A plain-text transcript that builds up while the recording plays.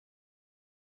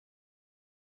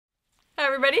Hi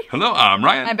everybody. Hello, I'm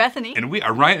Ryan. I'm Bethany. And we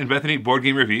are Ryan and Bethany Board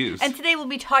Game Reviews. And today we'll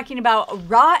be talking about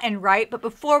Raw and Right, but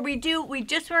before we do, we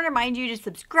just want to remind you to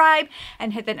subscribe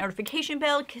and hit that notification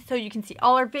bell so you can see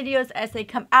all our videos as they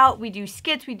come out. We do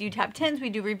skits, we do top 10s, we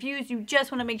do reviews. You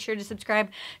just want to make sure to subscribe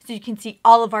so you can see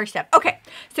all of our stuff. Okay,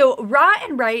 so Raw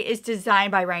and Right is designed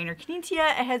by Reiner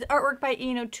Knizia. It has artwork by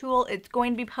Ian O'Toole. It's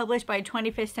going to be published by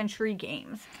 25th Century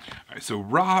Games. All right, so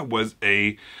Raw was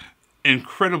a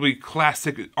incredibly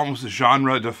classic, almost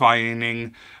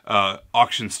genre-defining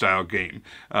auction-style game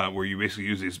where you basically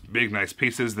use these big, nice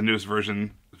pieces. The newest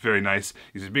version, very nice,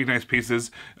 uses big, nice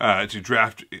pieces to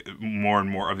draft more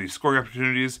and more of these scoring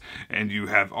opportunities, and you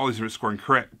have all these different scoring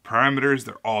parameters.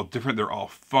 They're all different. They're all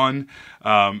fun.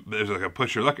 There's like a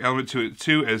push your luck element to it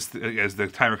too, as the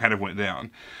timer kind of went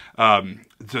down.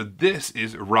 So this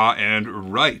is Raw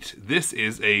and Right. This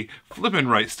is a flip and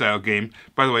right style game.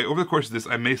 By the way, over the course of this,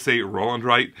 I may say roll and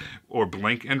right or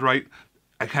blank and right.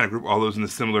 I kind of group all those in a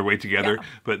similar way together,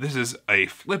 but this is a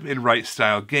flip and right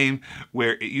style game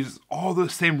where it uses all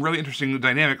those same really interesting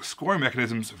dynamic scoring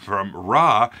mechanisms from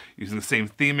Raw, using the same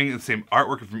theming and the same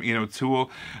artwork from Ian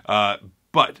O'Toole,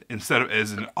 but instead of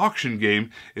as an auction game,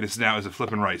 it is now as a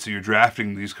flip and right. So you're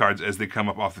drafting these cards as they come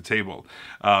up off the table.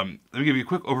 Let me give you a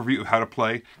quick overview of how to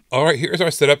play. All right, here's our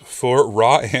setup for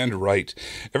Raw and Right.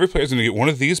 Every player is going to get one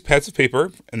of these pads of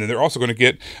paper, and then they're also going to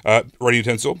get writing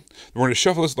utensil. We're going to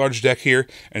shuffle this large deck here,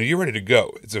 and you're ready to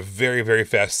go. It's a very, very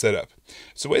fast setup.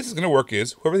 So the way this is going to work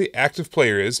is, whoever the active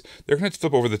player is, they're going to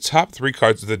flip over the top 3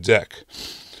 cards of the deck.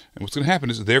 And what's going to happen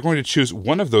is they're going to choose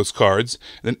one of those cards,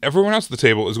 and then everyone else at the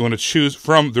table is going to choose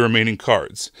from the remaining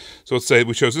cards. So let's say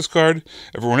we chose this card,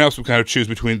 everyone else will kind of choose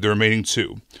between the remaining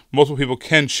 2. Multiple people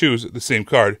can choose the same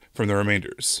card from the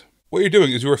remainders. What you're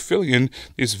doing is you are filling in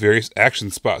these various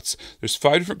action spots. There's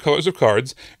 5 different colors of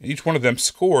cards, and each one of them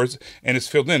scores and is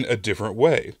filled in a different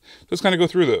way. So let's kind of go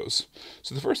through those.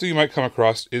 So the first thing you might come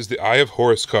across is the Eye of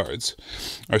Horus cards.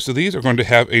 All right, so these are going to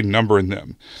have a number in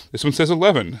them. This one says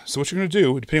 11. So what you're going to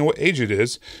do, depending on what age it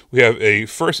is, we have a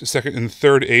first, second, and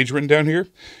third age written down here.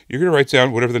 You're going to write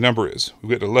down whatever the number is.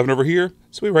 We've got 11 over here,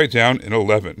 so we write down an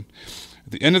 11.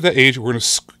 At the end of that age, we're going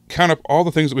to count up all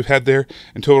the things that we've had there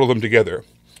and total them together.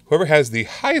 Whoever has the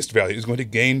highest value is going to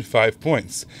gain 5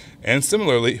 points. And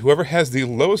similarly, whoever has the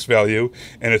lowest value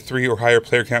in a 3 or higher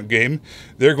player count game,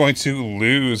 they're going to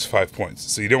lose 5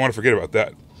 points. So you don't want to forget about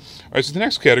that. All right, so the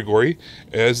next category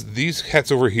is these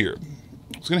hats over here.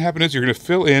 What's going to happen is you're going to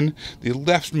fill in the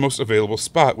leftmost available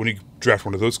spot when you draft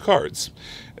one of those cards.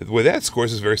 The way that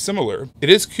scores is very similar. It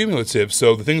is cumulative,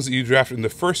 so the things that you draft in the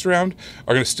first round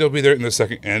are going to still be there in the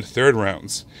second and third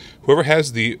rounds. Whoever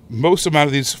has the most amount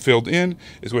of these filled in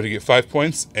is going to get 5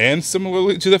 points, and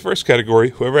similarly to the first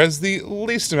category, whoever has the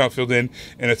least amount filled in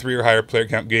a 3 or higher player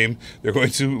count game, they're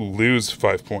going to lose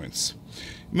 5 points.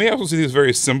 You may also see these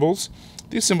various symbols.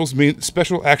 These symbols mean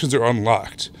special actions are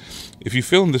unlocked. If you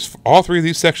fill in all 3 of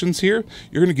these sections here,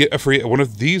 you're going to get a free one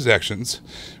of these actions.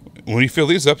 When you fill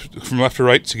these up from left to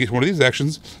right to get one of these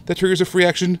actions, that triggers a free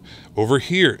action over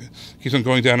here. Keeps on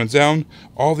going down and down.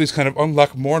 All of these kind of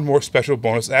unlock more and more special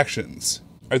bonus actions.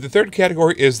 All right, the third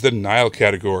category is the Nile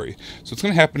category. So what's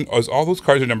going to happen is all those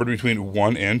cards are numbered between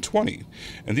 1 and 20.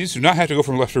 And these do not have to go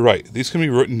from left to right. These can be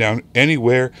written down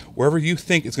anywhere, wherever you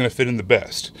think it's going to fit in the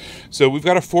best. So we've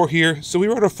got a 4 here, so we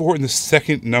wrote a 4 in the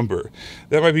second number.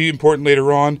 That might be important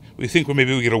later on. We think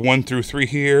maybe we'll get a 1 through 3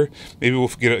 here. Maybe we'll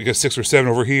get a 6 or 7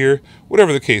 over here.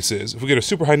 Whatever the case is. If we get a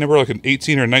super high number like an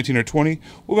 18 or 19 or 20,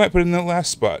 we might put it in the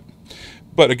last spot.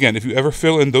 But again, if you ever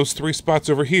fill in those 3 spots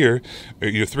over here, or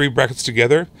your 3 brackets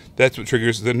together, that's what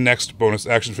triggers the next bonus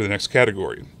action for the next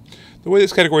category. The way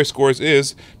this category scores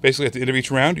is, basically at the end of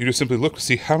each round, you just simply look to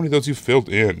see how many of those you filled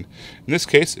in. In this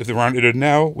case, if the round ended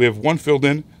now, we have 1 filled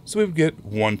in, so we would get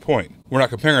 1 point. We're not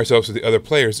comparing ourselves to the other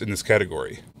players in this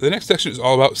category. The next section is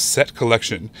all about set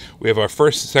collection. We have our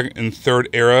first, second, and third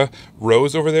era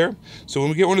rows over there. So when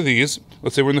we get one of these,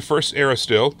 let's say we're in the first era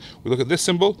still, we look at this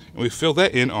symbol, and we fill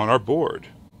that in on our board.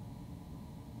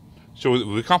 So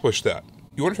we accomplish that.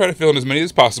 You want to try to fill in as many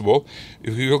as possible.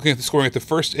 If you're looking at the scoring at the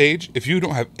first age, if you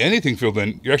don't have anything filled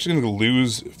in, you're actually going to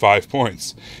lose 5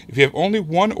 points. If you have only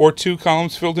 1 or 2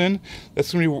 columns filled in,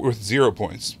 that's going to be worth 0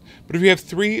 points. But if you have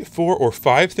 3, 4, or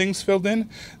 5 things filled in,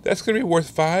 that's going to be worth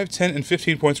 5, 10, and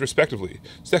 15 points respectively.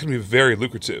 So that can be very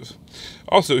lucrative.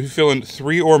 Also, if you fill in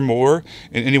 3 or more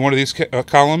in any one of these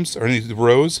columns or any of the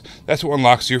rows, that's what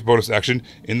unlocks your bonus action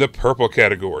in the purple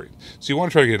category. So you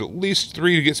want to try to get at least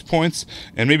 3 to get points,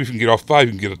 and maybe if you can get all 5,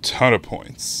 you can get a ton of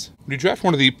points. When you draft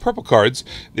one of the purple cards,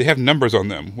 they have numbers on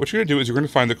them. What you're going to do is you're going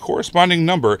to find the corresponding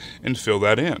number and fill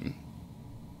that in.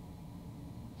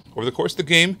 Over the course of the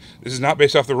game, this is not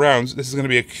based off the rounds. This is going to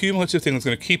be a cumulative thing that's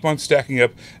going to keep on stacking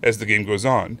up as the game goes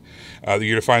on. You're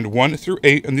going to find 1 through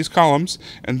 8 in these columns,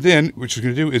 and then what you're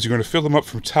going to do is you're going to fill them up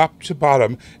from top to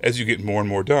bottom as you get more and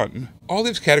more done. All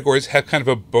these categories have kind of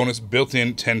a bonus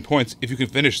built-in 10 points if you can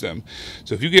finish them.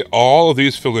 So if you get all of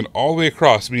these filled in all the way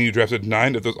across, meaning you drafted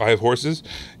 9 of those I Have Horses,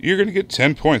 you're going to get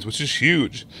 10 points, which is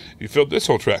huge. If you filled this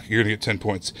whole track, you're going to get 10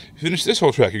 points. If you finish this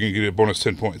whole track, you're going to get a bonus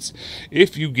 10 points.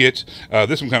 If you get,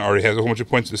 this one kind of already has a whole bunch of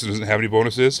points, this doesn't have any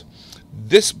bonuses.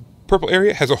 This purple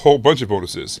area has a whole bunch of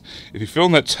bonuses. If you fill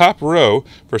in that top row,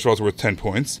 first of all, it's worth 10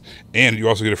 points, and you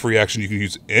also get a free action you can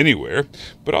use anywhere,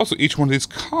 but also each one of these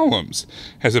columns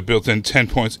has a built-in 10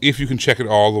 points if you can check it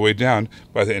all the way down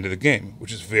by the end of the game,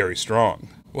 which is very strong.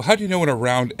 Well, how do you know when a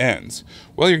round ends?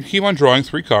 Well, you keep on drawing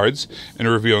 3 cards and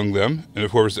revealing them, and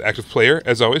whoever's the active player,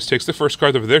 as always, takes the first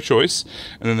card of their choice,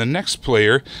 and then the next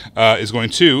player is going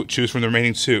to choose from the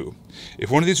remaining 2.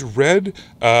 If one of these red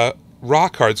raw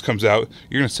cards comes out,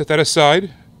 you're going to set that aside,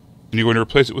 and you're going to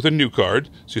replace it with a new card,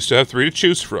 so you still have 3 to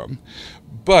choose from.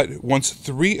 But once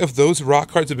 3 of those raw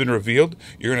cards have been revealed,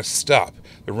 you're going to stop.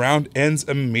 The round ends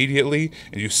immediately,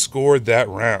 and you scored that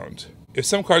round. If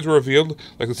some cards were revealed,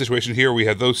 like the situation here, we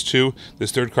had those 2,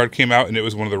 this 3rd card came out and it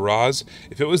was one of the raws.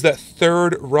 If it was that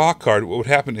 3rd raw card, what would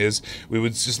happen is we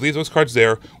would just leave those cards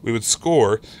there, we would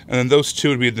score, and then those 2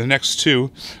 would be the next 2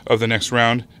 of the next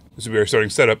round. This would be our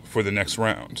starting setup for the next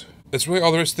round. That's really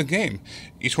all there is to the game.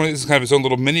 Each one of these is kind of its own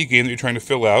little mini game that you're trying to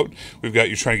fill out.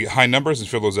 You're trying to get high numbers and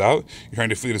fill those out. You're trying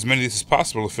to get as many of these as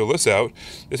possible to fill this out.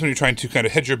 This one you're trying to kind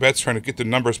of hedge your bets, trying to get the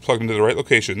numbers plugged into the right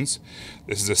locations.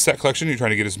 This is a set collection. You're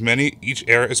trying to get as many each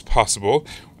era as possible.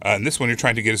 And this one you're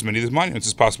trying to get as many of the monuments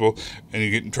as possible, and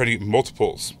you're trying to get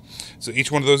multiples. So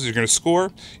each one of those you're going to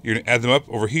score. You're going to add them up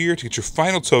over here to get your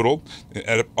final total.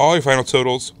 Add up all your final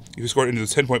totals. If you score it into the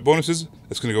 10-point bonuses,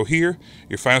 that's going to go here.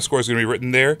 Your final score is going to be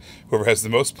written there. Whoever has the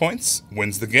most points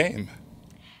wins the game.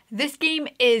 This game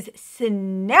is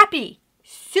snappy.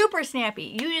 Super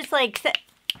snappy. You just like set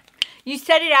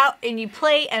it out and you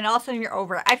play, and all of a sudden you're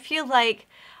over. I feel like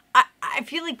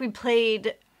we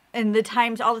played all the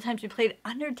times we played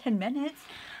under 10 minutes.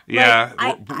 Yeah,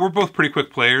 like, we're both pretty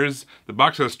quick players. The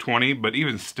box has 20, but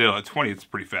even still, at 20, it's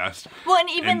pretty fast. Well, and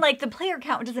even like the player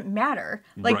count doesn't matter.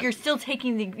 Like right. You're still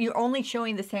you're only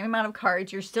showing the same amount of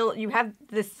cards. You have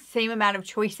the same amount of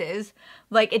choices.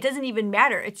 Like it doesn't even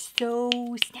matter. It's so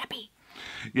snappy.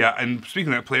 Yeah, and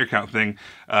speaking of that player count thing,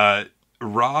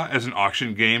 Raw as an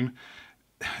auction game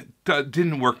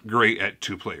didn't work great at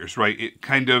 2 players, right?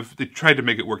 They tried to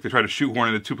make it work. They tried to shoehorn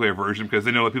in a 2-player version because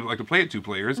they know that people like to play at 2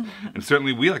 players, and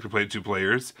certainly we like to play at 2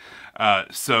 players.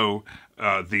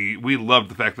 We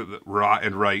loved the fact that the Raw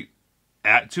and Right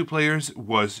at 2 players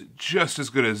was just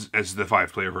as good as the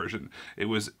 5-player version. It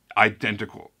was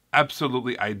identical.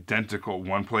 Absolutely identical.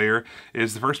 One player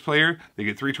is the first player. They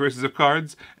get 3 choices of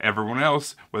cards. Everyone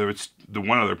else, whether it's the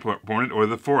one other opponent or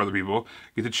the 4 other people,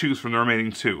 get to choose from the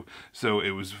remaining 2. So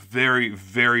it was very,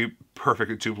 very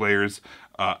perfect at 2 players.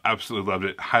 Absolutely loved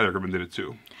it. Highly recommended it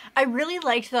too. I really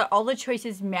liked that all the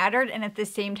choices mattered, and at the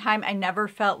same time, I never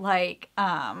felt like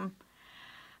I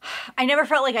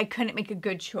couldn't make a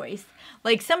good choice.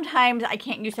 Like sometimes I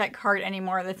can't use that card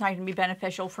anymore. That's not going to be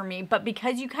beneficial for me. But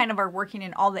because you kind of are working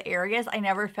in all the areas, I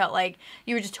never felt like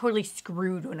you were just totally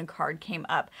screwed when a card came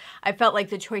up. I felt like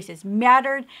the choices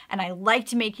mattered and I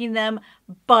liked making them,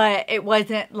 but it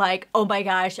wasn't like, oh my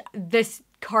gosh, this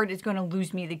card is going to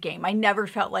lose me the game. I never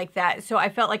felt like that. So I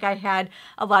felt like I had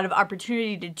a lot of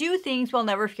opportunity to do things while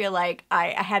never feel like I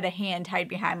had a hand tied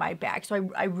behind my back.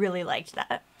 So I really liked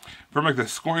that. From like the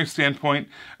scoring standpoint,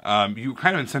 you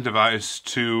kind of incentivized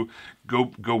to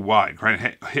go wide, trying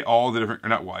to hit all the different, or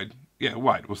not wide, yeah,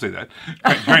 wide, we'll say that.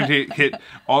 Trying to hit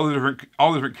all the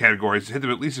different categories, hit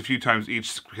them at least a few times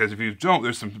each, because if you don't,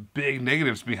 there's some big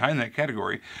negatives behind that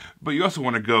category. But you also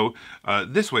want to go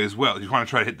this way as well. You want to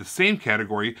try to hit the same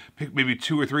category, pick maybe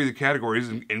 2 or 3 of the categories,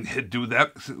 and do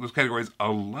those categories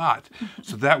a lot.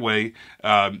 So that way,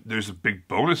 there's big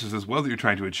bonuses as well that you're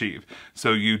trying to achieve.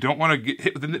 So you don't want to get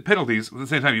hit with the penalties, but at the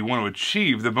same time, you want to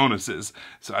achieve the bonuses.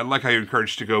 So I like how you're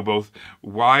encouraged to go both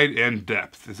wide and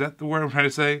depth. Is that the word I'm trying to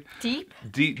say?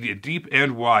 Deep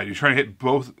and wide. You're trying to hit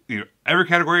both, every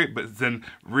category, but then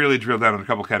really drill down on a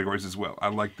couple categories as well. I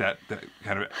like that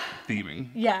kind of theming.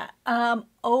 Yeah.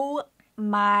 Oh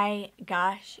my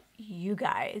gosh, you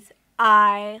guys.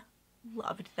 I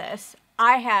loved this.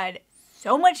 I had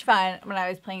so much fun when I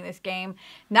was playing this game.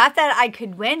 Not that I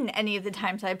could win any of the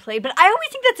times I played, but I always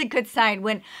think that's a good sign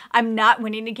when I'm not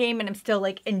winning a game and I'm still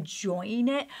like enjoying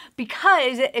it.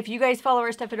 Because if you guys follow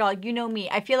our stuff at all, you know me.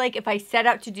 I feel like if I set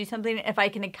out to do something, if I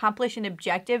can accomplish an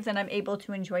objective, then I'm able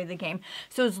to enjoy the game.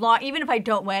 So even if I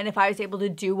don't win, if I was able to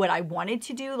do what I wanted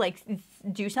to do, like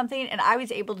do something, and I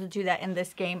was able to do that in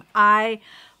this game, I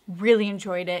really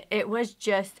enjoyed it. It was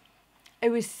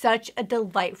such a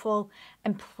delightful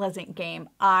and pleasant game.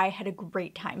 I had a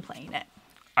great time playing it.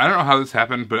 I don't know how this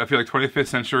happened, but I feel like 25th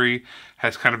Century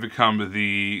has kind of become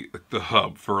the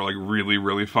hub for like really,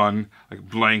 really fun, like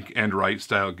blank and right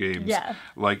style games. Yeah.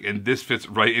 Like, and this fits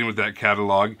right in with that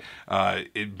catalog.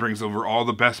 It brings over all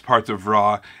the best parts of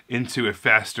Raw into a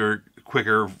faster,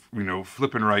 quicker,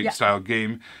 flip and right style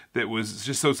game that was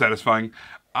just so satisfying.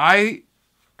 I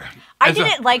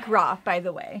didn't like Raw, by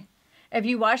the way. If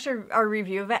you watched our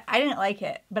review of it, I didn't like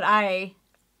it, but I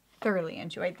thoroughly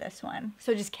enjoyed this one.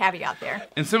 So just caveat there.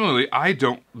 And similarly, I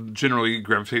don't generally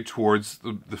gravitate towards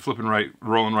the flip and right,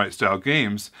 roll and right style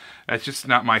games. That's just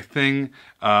not my thing.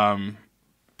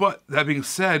 But that being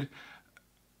said,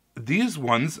 these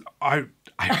ones I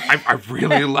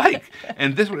really like.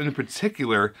 And this one in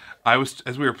particular,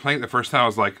 as we were playing it the first time, I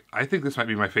was like, I think this might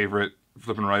be my favorite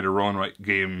flip and right or roll and right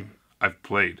game I've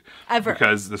played. Ever.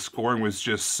 Because the scoring was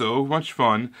just so much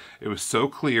fun. It was so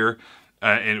clear.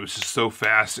 And it was just so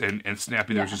fast and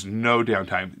snappy. There was just no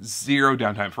downtime. Zero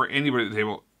downtime for anybody at the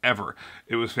table ever.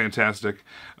 It was fantastic.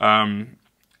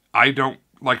 I don't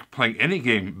like playing any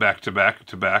game back to back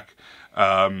to back,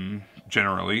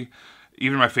 generally.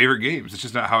 Even my favorite games. It's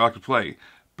just not how I like to play.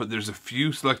 But there's a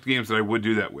few select games that I would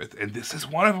do that with. And this is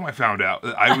one of them I found out.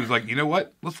 I was like, you know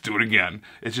what? Let's do it again.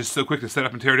 It's just so quick to set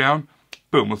up and tear down.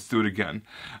 Boom, let's do it again.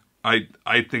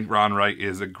 I think Raw and Right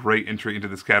is a great entry into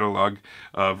this catalog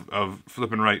of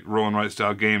flip and right, roll and right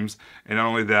style games. And not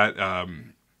only that,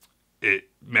 it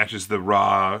matches the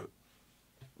Raw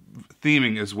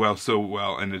theming as well so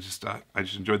well. And I just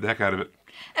enjoyed the heck out of it.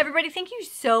 Everybody, thank you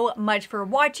so much for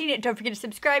watching it. Don't forget to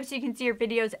subscribe so you can see our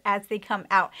videos as they come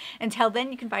out. Until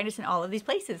then, you can find us in all of these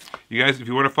places. You guys, if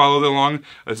you want to follow along,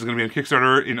 this is going to be on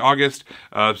KickStarter in August.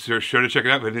 So sure to check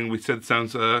it out. Everything we said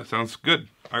sounds good.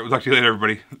 All right, we'll talk to you later,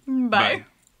 everybody. Bye.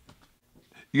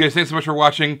 You guys, thanks so much for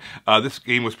watching. This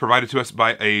game was provided to us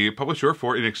by a publisher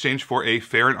in exchange for a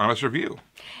fair and honest review.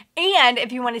 And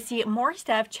if you want to see more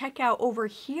stuff, check out over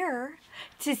here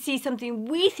to see something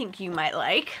we think you might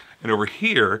like. And over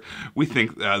here, we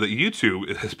think that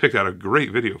YouTube has picked out a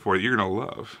great video for you you're going to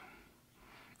love.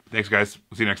 Thanks, guys.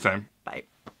 We'll see you next time.